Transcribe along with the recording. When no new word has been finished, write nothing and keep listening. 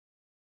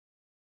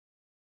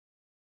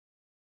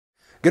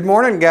Good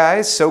morning,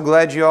 guys. So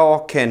glad you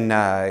all can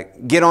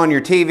get on your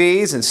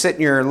TVs and sit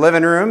in your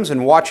living rooms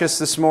and watch us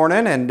this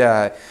morning. And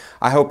I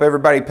hope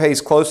everybody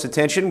pays close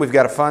attention. We've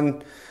got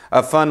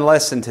a fun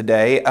lesson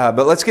today.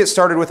 But let's get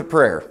started with a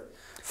prayer.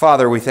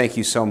 Father, we thank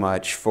you so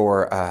much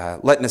for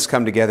letting us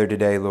come together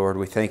today, Lord.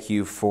 We thank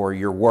you for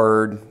your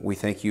word. We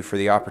thank you for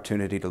the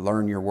opportunity to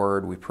learn your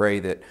word. We pray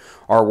that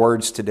our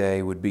words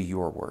today would be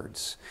your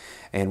words.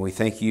 And we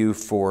thank you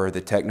for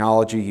the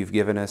technology you've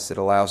given us that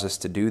allows us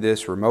to do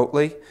this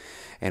remotely.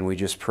 And we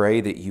just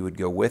pray that you would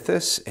go with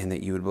us and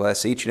that you would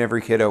bless each and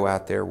every kiddo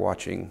out there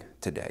watching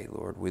today,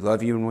 Lord. We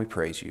love you and we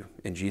praise you.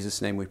 In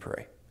Jesus' name we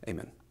pray.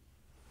 Amen.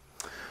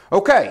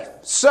 Okay,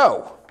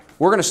 so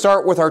we're going to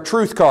start with our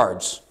truth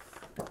cards.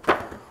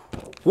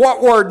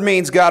 What word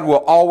means God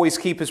will always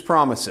keep His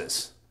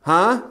promises?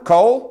 Huh?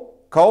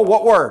 Cole? Cole,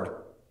 what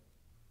word?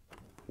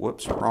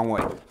 Whoops, wrong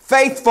way.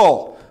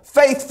 Faithful.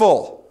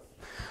 Faithful.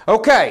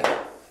 Okay.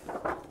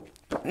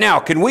 Now,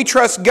 can we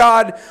trust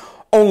God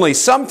only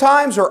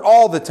sometimes or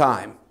all the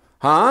time?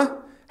 Huh?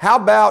 How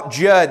about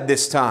Judd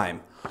this time?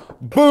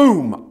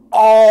 Boom!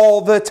 All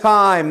the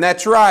time.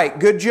 That's right.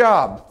 Good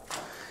job.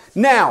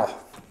 Now,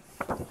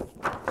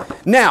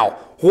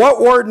 what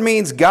word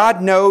means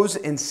God knows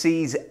and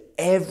sees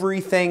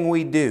everything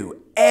we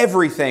do?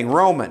 Everything.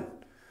 Roman.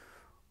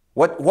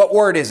 What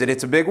word is it?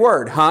 It's a big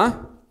word, huh?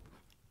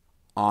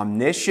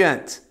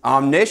 Omniscient.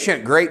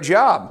 Omniscient. Great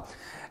job.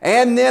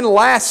 And then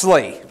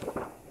lastly,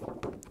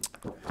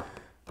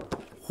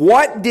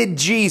 what did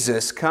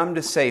Jesus come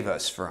to save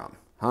us from?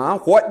 Huh?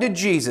 What did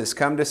Jesus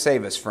come to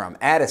save us from?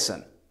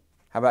 Addison,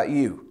 how about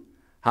you?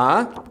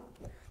 Huh?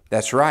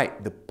 That's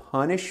right. The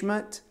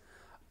punishment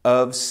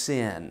of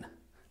sin.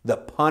 The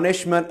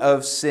punishment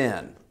of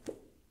sin.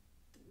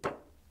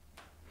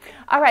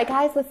 All right,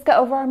 guys, let's go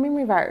over our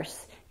memory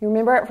verse. You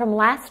remember it from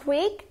last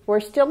week?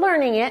 We're still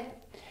learning it.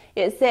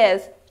 It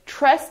says,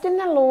 trust in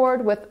the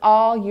Lord with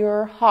all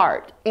your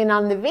heart. And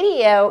on the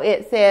video,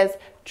 it says,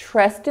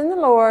 trust in the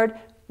Lord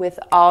with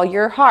all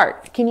your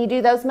heart. Can you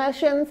do those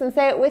motions and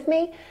say it with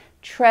me?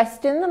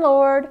 Trust in the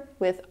Lord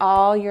with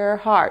all your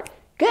heart.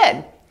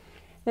 Good.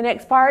 The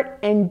next part,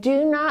 and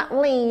do not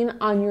lean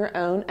on your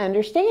own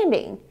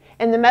understanding.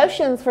 And the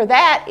motions for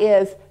that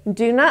is,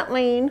 do not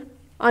lean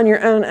on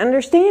your own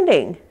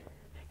understanding.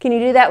 Can you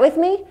do that with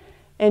me?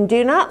 And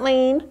do not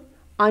lean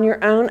on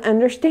your own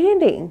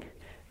understanding.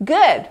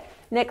 Good.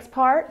 Next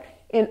part,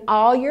 in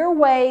all your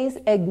ways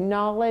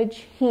acknowledge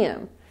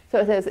Him. So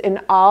it says, in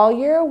all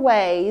your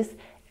ways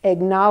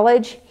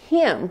acknowledge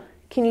Him.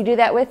 Can you do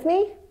that with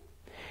me?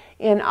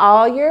 In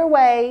all your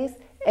ways,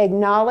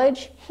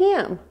 acknowledge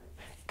Him.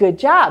 Good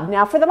job.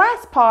 Now for the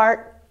last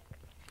part,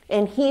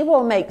 and He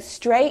will make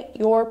straight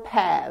your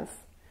paths.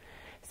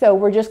 So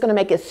we're just going to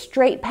make a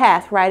straight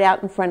path right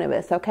out in front of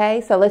us,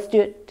 okay? So let's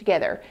do it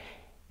together.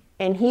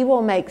 And He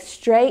will make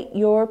straight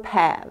your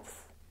paths.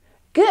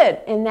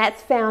 Good. And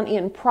that's found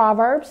in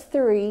Proverbs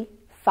 3,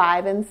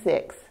 5, and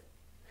 6.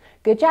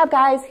 Good job,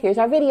 guys. Here's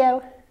our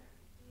video.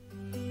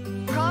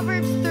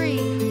 Proverbs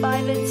 3,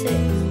 5, and 6.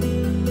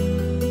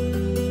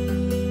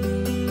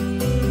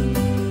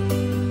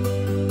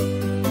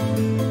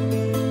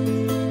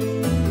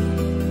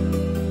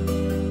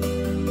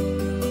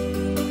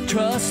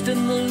 Trust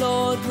in the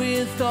Lord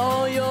with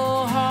all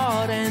your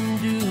heart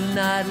and do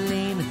not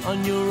lean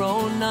on your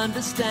own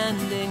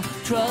understanding.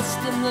 Trust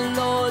in the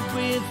Lord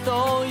with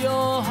all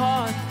your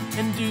heart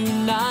and do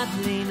not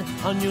lean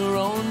on your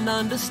own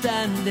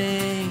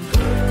understanding.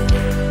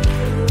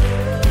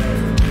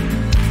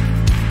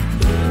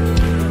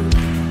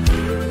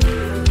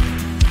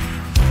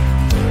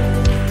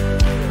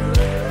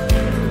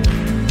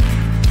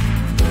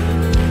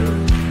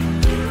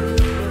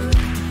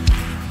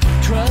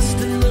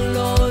 Trust in the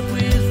Lord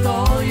with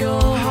all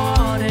your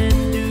heart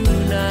and do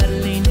not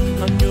lean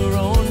on your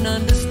own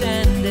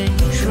understanding.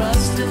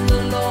 Trust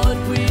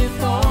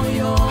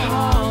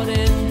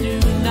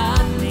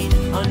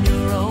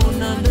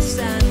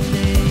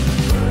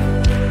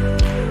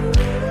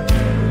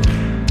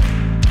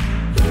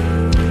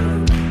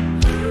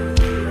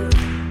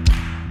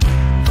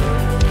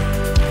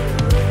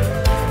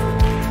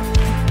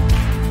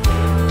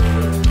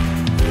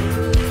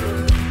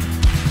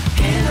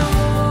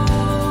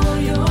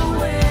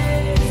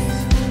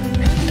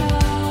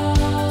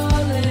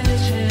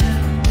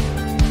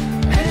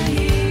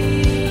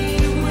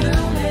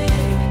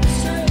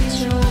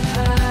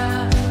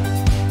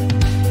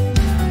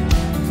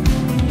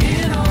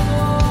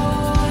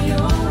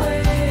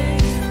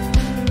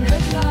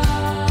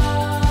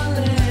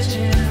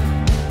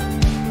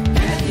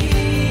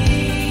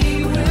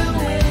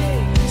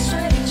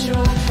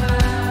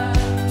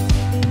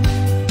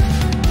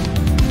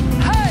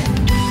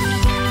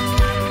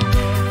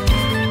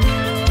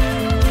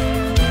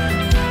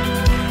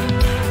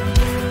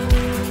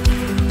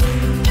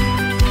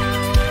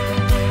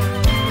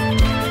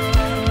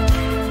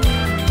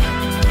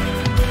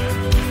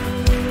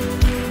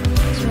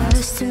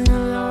in the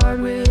Lord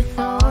with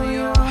all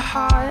your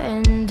heart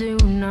and do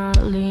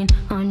not lean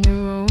on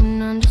your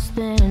own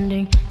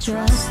understanding.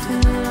 Trust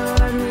in the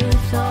Lord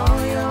with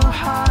all your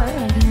heart.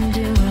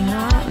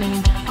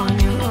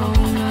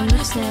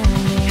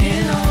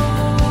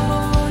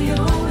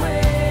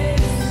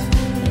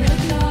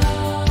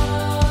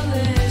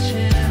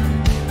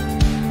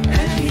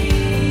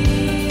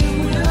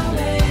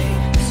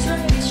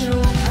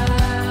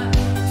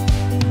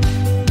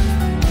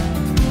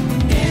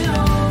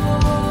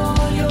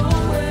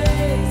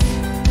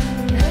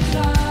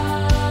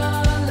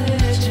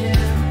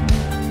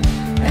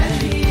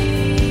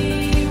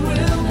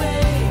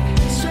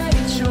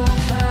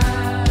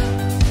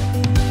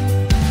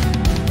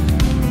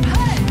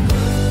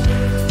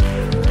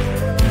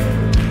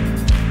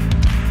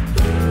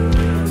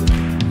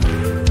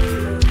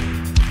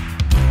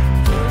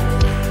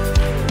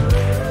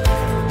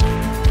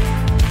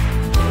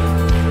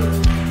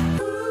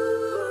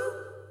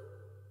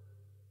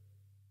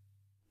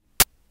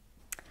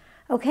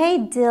 Okay,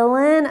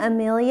 Dylan,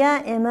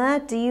 Amelia,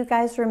 Emma, do you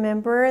guys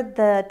remember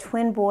the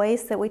twin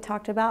boys that we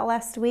talked about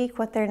last week,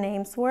 what their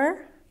names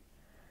were?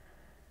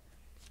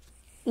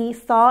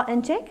 Esau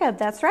and Jacob,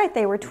 that's right.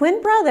 They were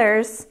twin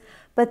brothers,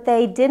 but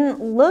they didn't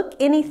look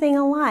anything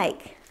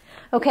alike.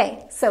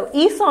 Okay, so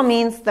Esau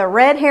means the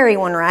red hairy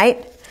one,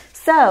 right?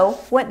 So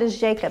what does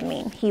Jacob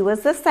mean? He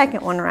was the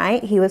second one,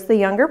 right? He was the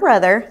younger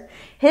brother.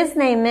 His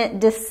name meant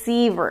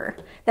deceiver.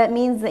 That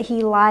means that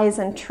he lies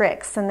and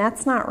tricks, and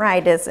that's not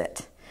right, is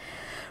it?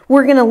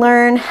 We're going to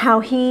learn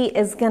how he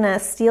is going to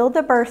steal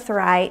the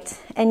birthright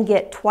and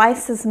get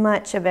twice as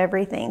much of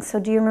everything. So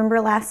do you remember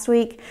last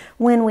week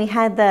when we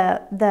had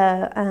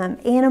the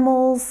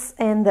animals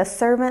and the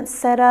servants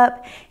set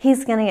up?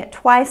 He's going to get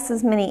twice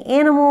as many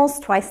animals,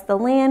 twice the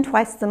land,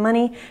 twice the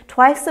money,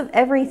 twice of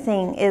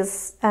everything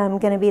is going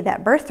to be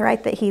that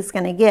birthright that he's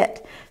going to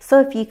get.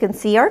 So if you can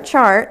see our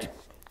chart,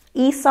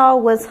 Esau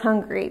was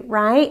hungry,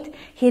 right?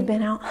 He had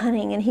been out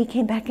hunting and he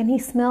came back and he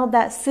smelled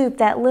that soup,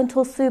 that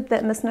lentil soup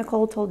that Miss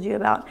Nicole told you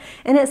about.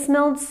 And it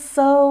smelled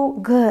so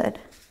good.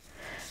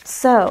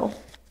 So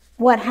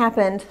what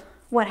happened?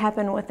 What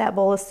happened with that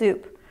bowl of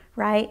soup,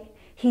 right?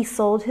 He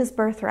sold his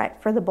birthright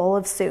for the bowl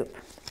of soup.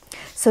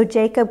 So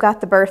Jacob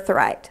got the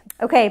birthright.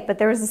 Okay, but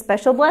there was a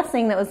special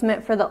blessing that was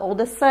meant for the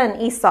oldest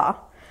son, Esau.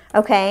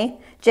 Okay,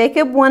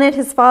 Jacob wanted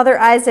his father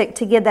Isaac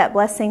to give that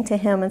blessing to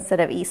him instead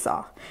of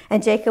Esau.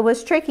 And Jacob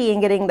was tricky in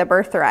getting the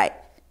birthright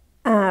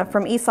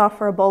from Esau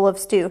for a bowl of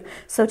stew.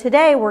 So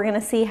today we're going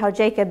to see how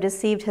Jacob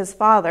deceived his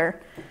father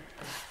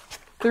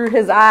through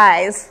his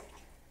eyes.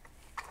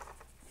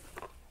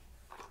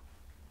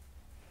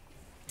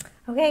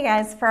 Okay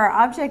guys, for our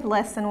object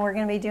lesson we're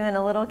going to be doing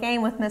a little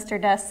game with Mr.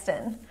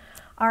 Dustin.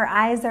 Our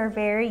eyes are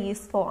very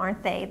useful,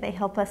 aren't they? They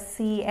help us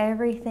see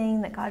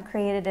everything that God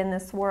created in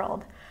this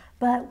world.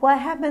 But what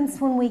happens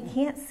when we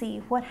can't see?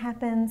 What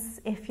happens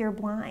if you're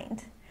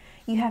blind?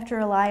 You have to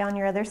rely on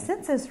your other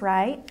senses,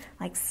 right?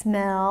 Like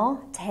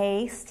smell,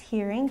 taste,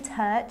 hearing,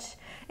 touch.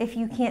 If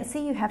you can't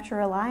see, you have to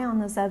rely on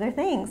those other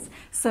things.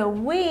 So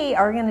we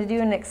are going to do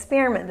an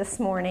experiment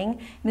this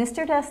morning.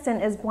 Mr. Dustin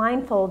is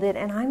blindfolded,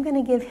 and I'm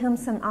going to give him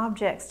some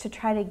objects to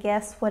try to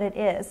guess what it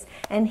is.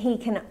 And he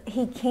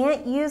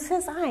can't use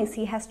his eyes.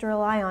 He has to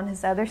rely on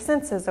his other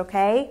senses,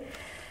 okay?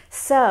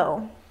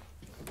 So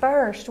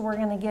first, we're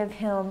going to give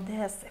him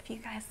this, if you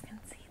guys can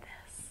see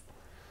this.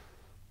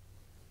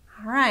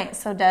 All right,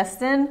 so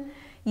Dustin,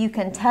 you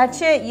can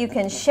touch it, you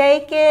can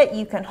shake it,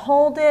 you can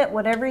hold it,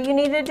 whatever you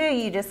need to do.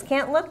 You just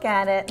can't look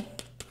at it.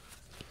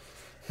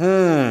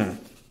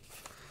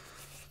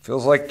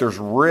 Feels like there's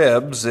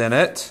ribs in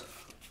it.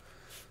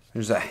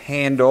 There's a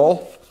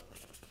handle.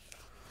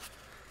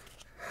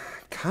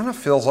 Kind of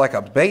feels like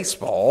a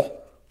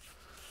baseball.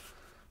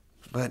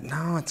 But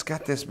no, it's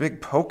got this big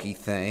pokey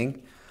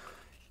thing.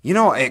 You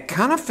know, it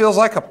kind of feels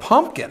like a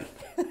pumpkin.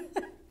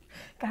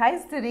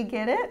 Guys, did he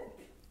get it?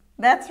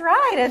 That's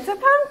right, it's a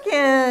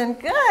pumpkin.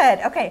 Good.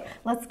 Okay,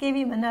 let's give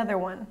him another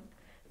one.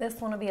 This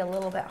one will be a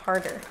little bit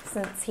harder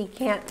since he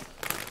can't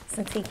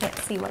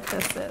see what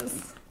this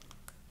is.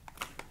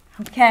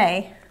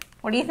 Okay,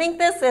 what do you think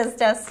this is,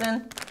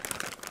 Dustin?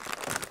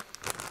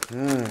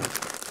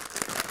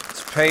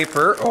 It's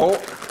paper.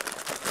 Oh,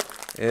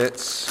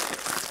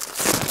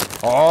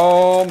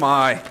 oh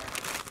my.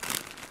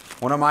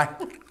 What am I?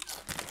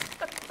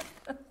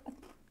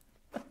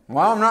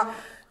 Well, I'm not.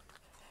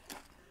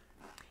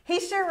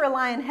 He's sure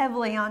relying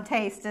heavily on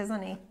taste,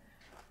 isn't he?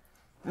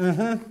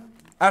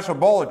 That's a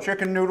bowl of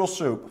chicken noodle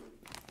soup.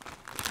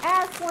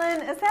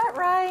 Aslan, is that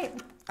right?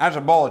 That's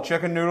a bowl of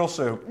chicken noodle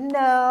soup.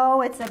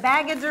 No, it's a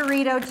bag of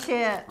Dorito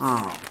chips.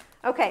 Oh.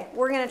 Okay,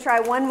 we're going to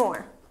try one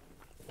more.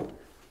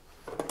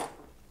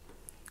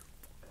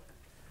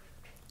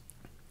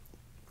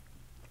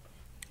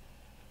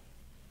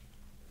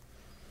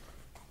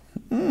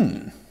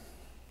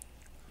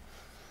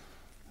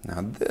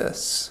 Now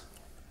this.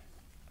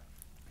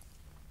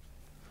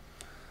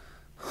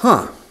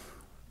 Huh.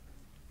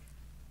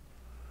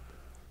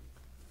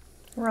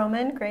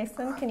 Roman,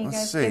 Grayson, can you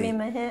guys give him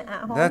a hint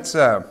at home? That's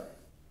it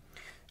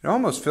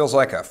almost feels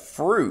like a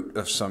fruit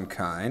of some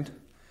kind,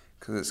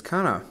 because it's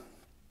kind of,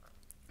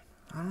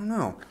 I don't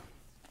know.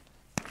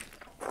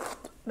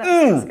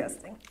 That's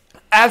disgusting.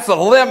 That's a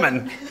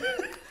lemon.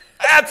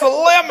 That's a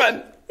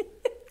lemon.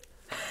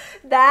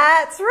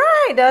 That's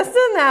right,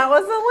 Dustin. That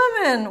was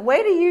a lemon.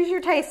 Way to use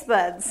your taste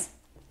buds.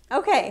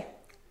 Okay.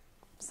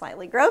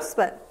 Slightly gross,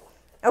 but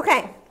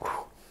okay.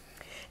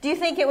 Do you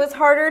think it was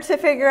harder to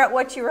figure out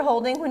what you were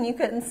holding when you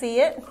couldn't see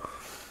it?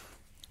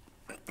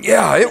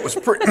 Yeah, it was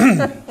pretty.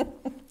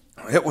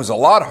 It was a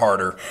lot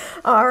harder.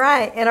 All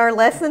right. In our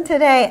lesson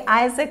today,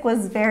 Isaac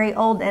was very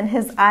old and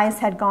his eyes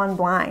had gone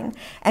blind.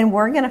 And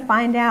we're going to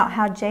find out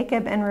how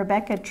Jacob and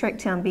Rebekah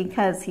tricked him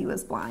because he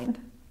was blind.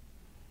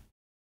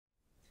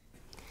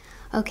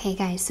 Okay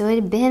guys, so it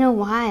had been a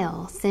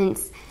while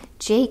since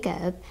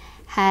Jacob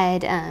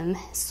had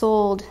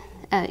sold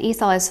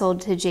Esau has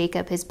sold to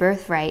Jacob his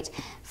birthright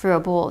for a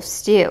bowl of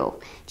stew.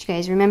 Do you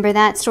guys remember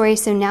that story?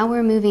 So now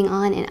we're moving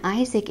on, and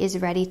Isaac is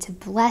ready to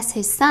bless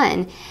his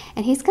son,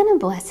 and he's going to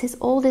bless his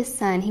oldest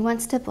son. He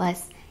wants to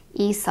bless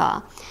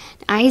Esau.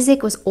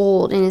 Isaac was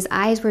old, and his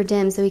eyes were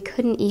dim, so he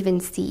couldn't even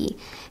see.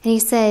 And he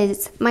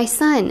says, "My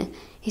son,"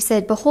 he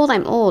said, "behold,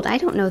 I'm old. I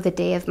don't know the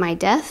day of my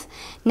death.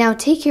 Now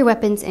take your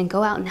weapons and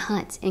go out and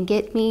hunt and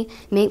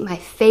make my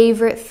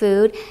favorite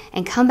food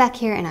and come back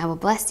here and I will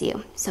bless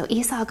you." So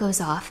Esau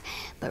goes off,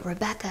 but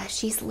Rebekah,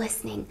 she's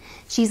listening.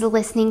 She's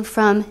listening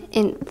from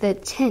in the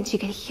tent. You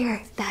can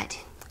hear that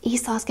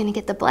Esau's going to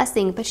get the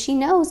blessing, but she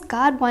knows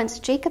God wants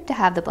Jacob to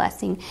have the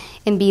blessing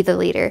and be the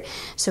leader.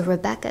 So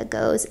Rebekah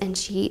goes and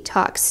she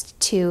talks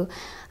to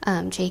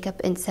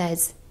Jacob and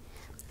says,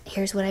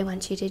 "Here's what I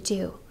want you to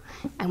do.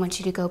 I want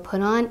you to go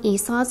put on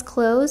Esau's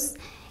clothes,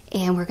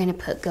 and we're going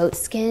to put goat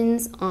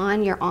skins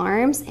on your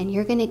arms, and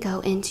you're going to go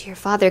into your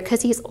father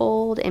because he's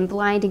old and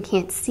blind and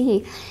can't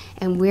see,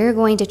 and we're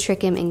going to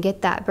trick him and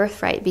get that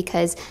birthright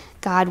because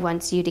God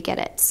wants you to get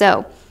it."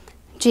 So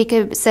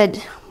Jacob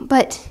said,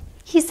 "But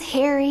he's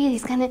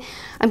hairy.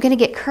 I'm going to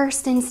get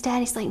cursed instead."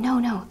 He's like,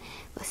 no.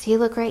 See,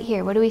 look right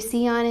here. What do we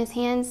see on his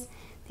hands?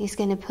 He's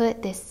going to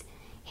put this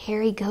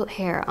hairy goat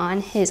hair on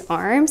his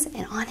arms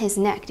and on his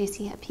neck. Do you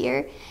see up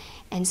here?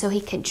 And so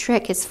he could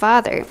trick his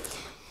father.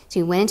 So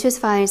he went into his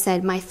father and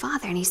said, "My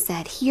father." And he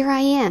said, "Here I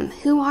am.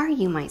 Who are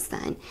you, my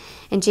son?"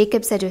 And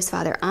Jacob said to his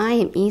father, "I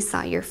am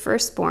Esau, your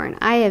firstborn.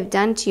 I have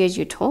done to you as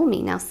you told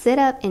me. Now sit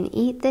up and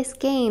eat this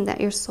game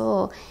that your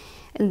soul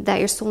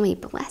may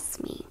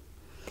bless me."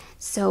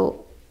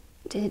 So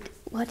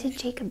what did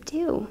Jacob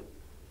do?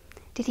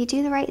 Did he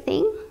do the right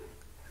thing?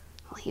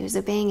 Well, he was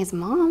obeying his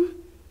mom.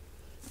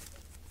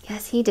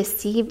 Yes, he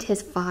deceived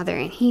his father,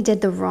 and he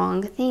did the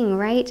wrong thing,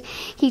 right?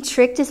 He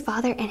tricked his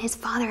father, and his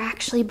father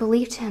actually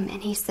believed him.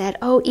 And he said,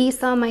 "Oh,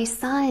 Esau, my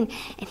son."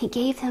 And he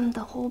gave him the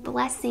whole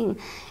blessing.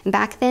 And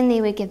back then,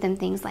 they would give them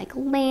things like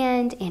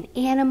land and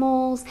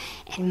animals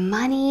and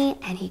money.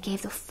 And he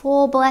gave the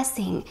full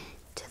blessing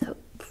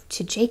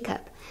to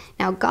Jacob.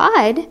 Now,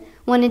 God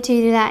wanted to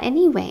do that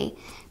anyway.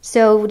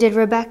 So did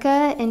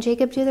Rebekah and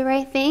Jacob do the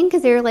right thing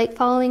because they were like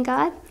following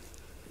God?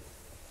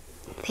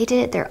 They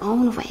did it their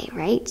own way,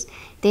 right?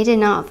 They did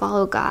not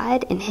follow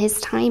God and his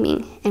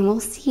timing. And we'll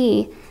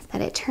see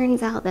that it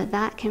turns out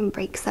that can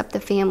break up the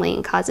family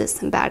and causes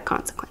some bad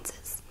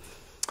consequences.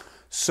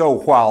 So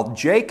while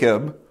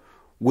Jacob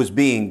was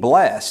being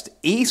blessed,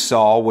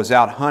 Esau was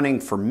out hunting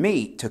for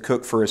meat to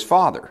cook for his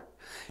father.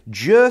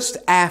 Just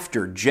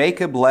after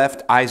Jacob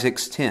left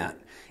Isaac's tent,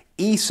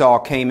 Esau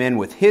came in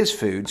with his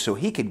food so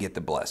he could get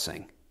the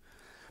blessing.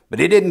 But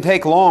it didn't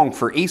take long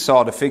for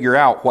Esau to figure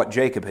out what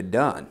Jacob had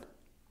done.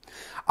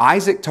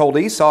 Isaac told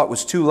Esau it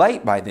was too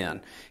late by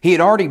then. He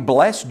had already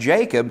blessed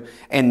Jacob,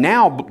 and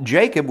now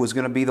Jacob was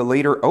going to be the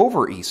leader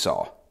over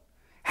Esau.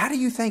 How do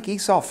you think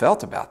Esau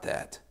felt about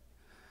that?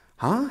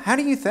 How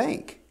do you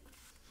think?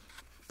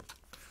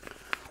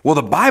 Well,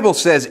 the Bible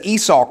says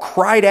Esau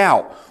cried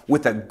out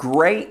with a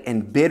great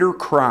and bitter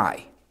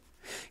cry.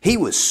 He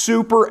was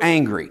super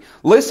angry.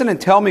 Listen and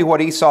tell me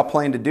what Esau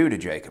planned to do to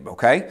Jacob,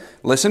 okay?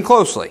 Listen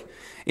closely.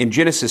 In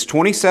Genesis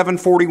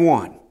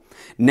 27:41,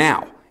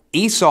 "Now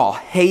Esau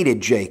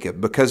hated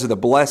Jacob because of the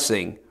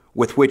blessing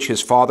with which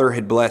his father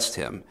had blessed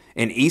him.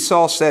 And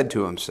Esau said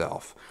to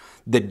himself,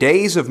 'The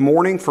days of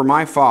mourning for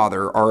my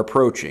father are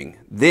approaching.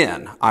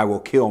 Then I will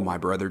kill my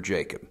brother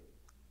Jacob.'"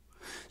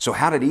 So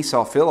how did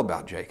Esau feel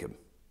about Jacob?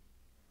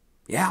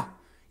 Yeah,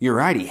 you're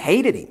right. He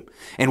hated him.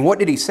 And what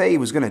did he say he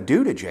was going to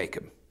do to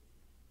Jacob?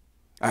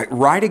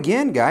 Right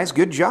again, guys.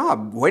 Good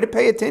job. Way to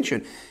pay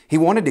attention. He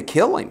wanted to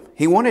kill him.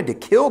 He wanted to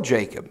kill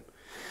Jacob.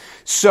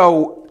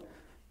 So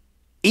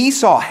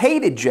Esau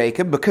hated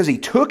Jacob because he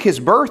took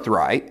his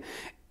birthright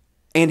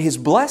and his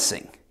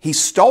blessing. He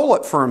stole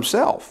it for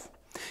himself.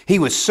 He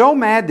was so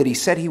mad that he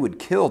said he would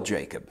kill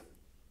Jacob.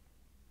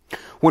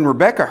 When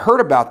Rebekah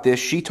heard about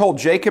this, she told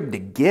Jacob to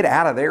get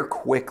out of there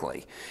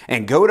quickly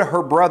and go to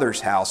her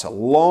brother's house a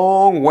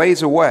long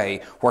ways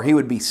away where he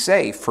would be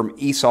safe from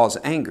Esau's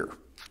anger.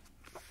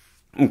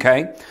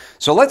 Okay,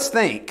 so let's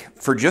think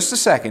for just a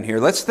second here.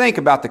 Let's think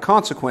about the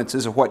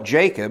consequences of what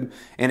Jacob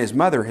and his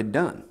mother had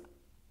done.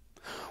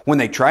 When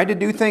they tried to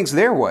do things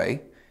their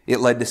way,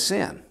 it led to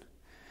sin.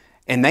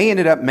 And they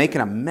ended up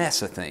making a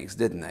mess of things,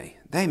 didn't they?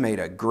 They made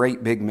a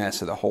great big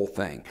mess of the whole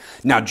thing.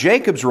 Now,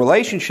 Jacob's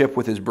relationship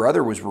with his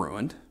brother was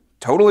ruined,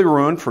 totally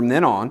ruined from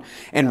then on,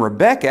 and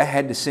Rebekah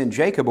had to send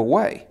Jacob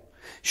away.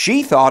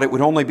 She thought it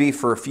would only be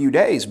for a few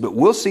days, but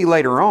we'll see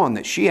later on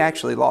that she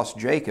actually lost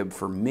Jacob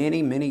for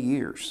many, many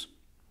years.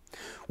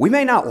 We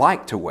may not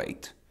like to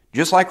wait,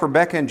 just like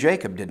Rebekah and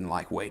Jacob didn't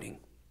like waiting.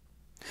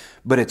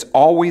 But it's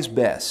always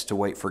best to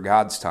wait for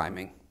God's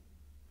timing.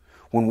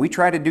 When we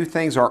try to do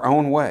things our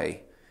own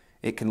way,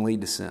 it can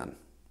lead to sin.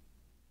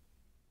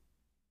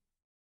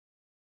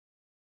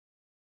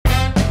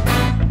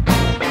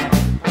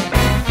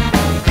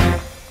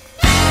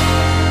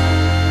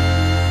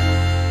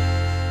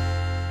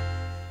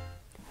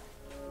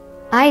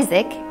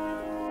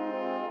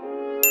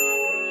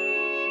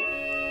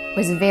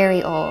 was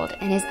very old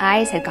and his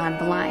eyes had gone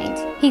blind.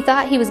 He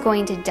thought he was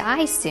going to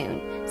die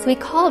soon, so he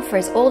called for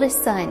his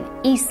oldest son,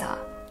 Esau,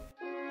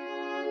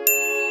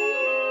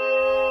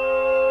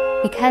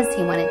 because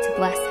he wanted to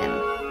bless him.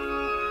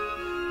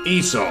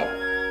 Esau,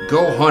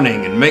 go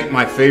hunting and make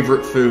my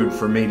favorite food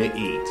for me to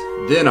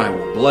eat. Then I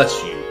will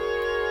bless you.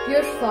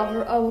 Yes,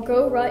 Father, I will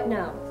go right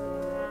now.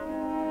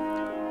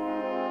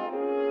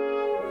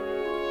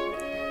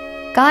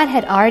 God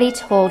had already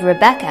told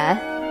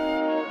Rebekah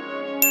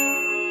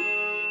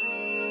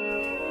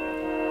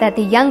that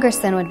the younger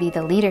son would be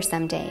the leader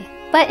someday.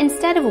 But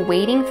instead of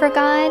waiting for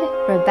God,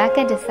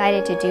 Rebekah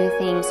decided to do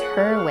things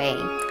her way.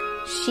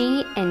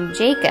 She and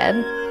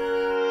Jacob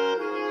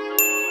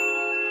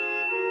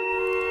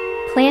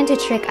planned to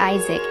trick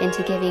Isaac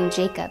into giving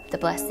Jacob the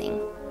blessing.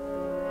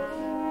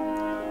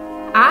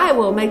 I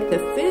will make the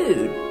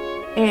food,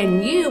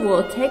 and you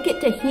will take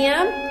it to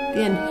him,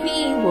 then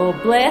he will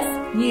bless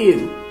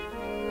you.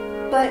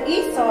 But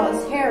Esau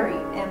is hairy,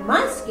 and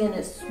my skin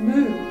is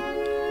smooth.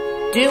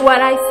 Do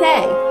what I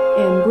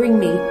say, and bring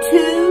me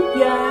 2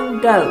 young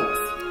goats.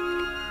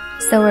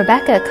 So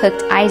Rebekah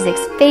cooked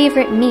Isaac's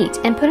favorite meat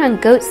and put on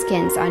goat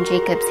skins on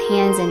Jacob's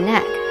hands and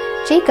neck.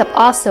 Jacob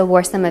also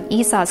wore some of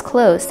Esau's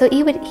clothes, so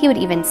he would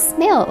even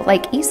smell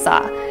like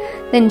Esau.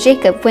 Then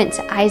Jacob went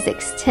to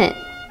Isaac's tent.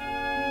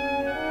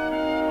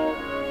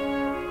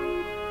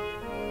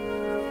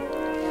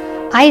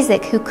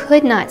 Isaac, who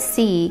could not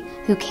see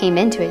who came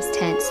into his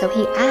tent, so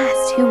he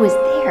asked who was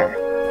there.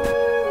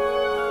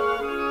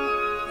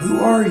 Who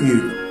are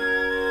you?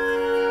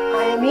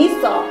 I am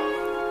Esau.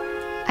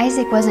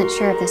 Isaac wasn't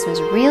sure if this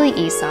was really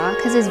Esau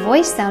because his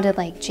voice sounded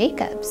like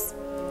Jacob's.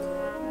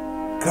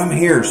 Come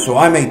here so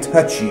I may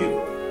touch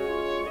you.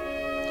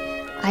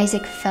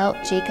 Isaac felt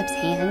Jacob's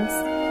hands,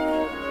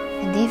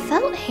 and they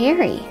felt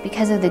hairy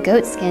because of the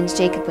goat skins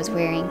Jacob was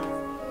wearing.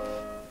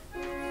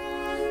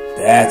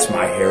 That's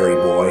my hairy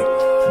boy.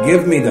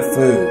 Give me the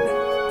food.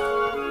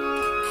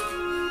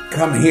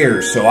 Come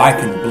here so I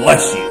can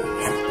bless you.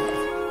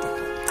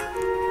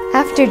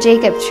 After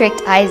Jacob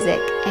tricked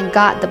Isaac and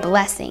got the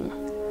blessing,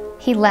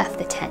 he left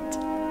the tent.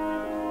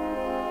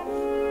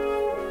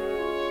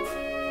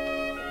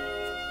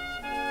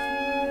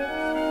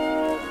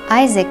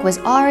 Isaac was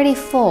already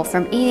full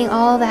from eating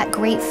all that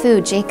great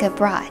food Jacob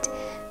brought,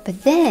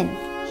 but then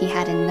he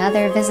had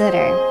another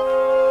visitor.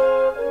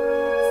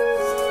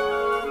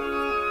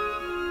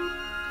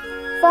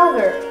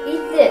 Father,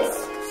 eat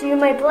this, so you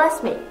may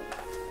bless me.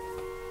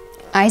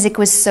 Isaac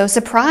was so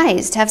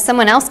surprised to have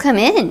someone else come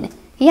in.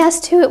 He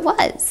asked who it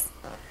was.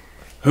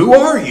 Who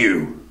are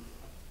you?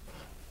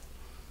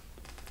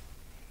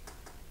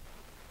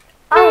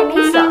 I am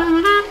Esau.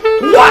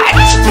 What?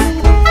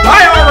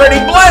 I already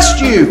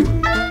blessed you!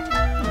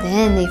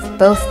 Then they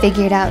both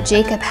figured out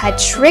Jacob had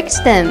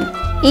tricked them.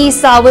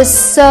 Esau was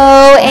so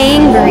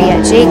angry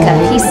at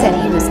Jacob, he said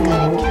he was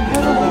going to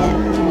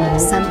kill him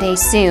someday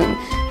soon.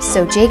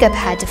 So Jacob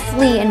had to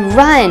flee and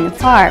run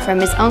far from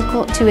his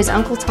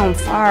uncle's home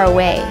far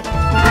away.